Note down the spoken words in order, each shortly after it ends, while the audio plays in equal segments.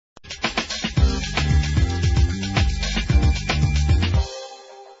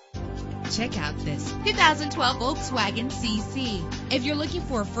Check out this 2012 Volkswagen CC. If you're looking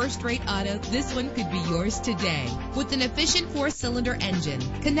for a first-rate auto, this one could be yours today. With an efficient 4-cylinder engine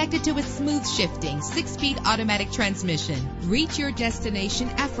connected to a smooth shifting 6-speed automatic transmission, reach your destination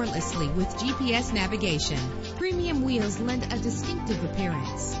effortlessly with GPS navigation. Premium wheels lend a distinctive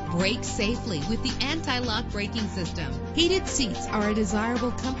appearance. Brake safely with the anti-lock braking system. Heated seats are a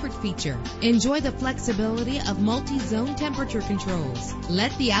desirable comfort feature. Enjoy the flexibility of multi-zone temperature controls.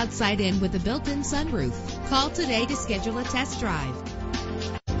 Let the outside in with a built-in sunroof. Call today to schedule a test drive.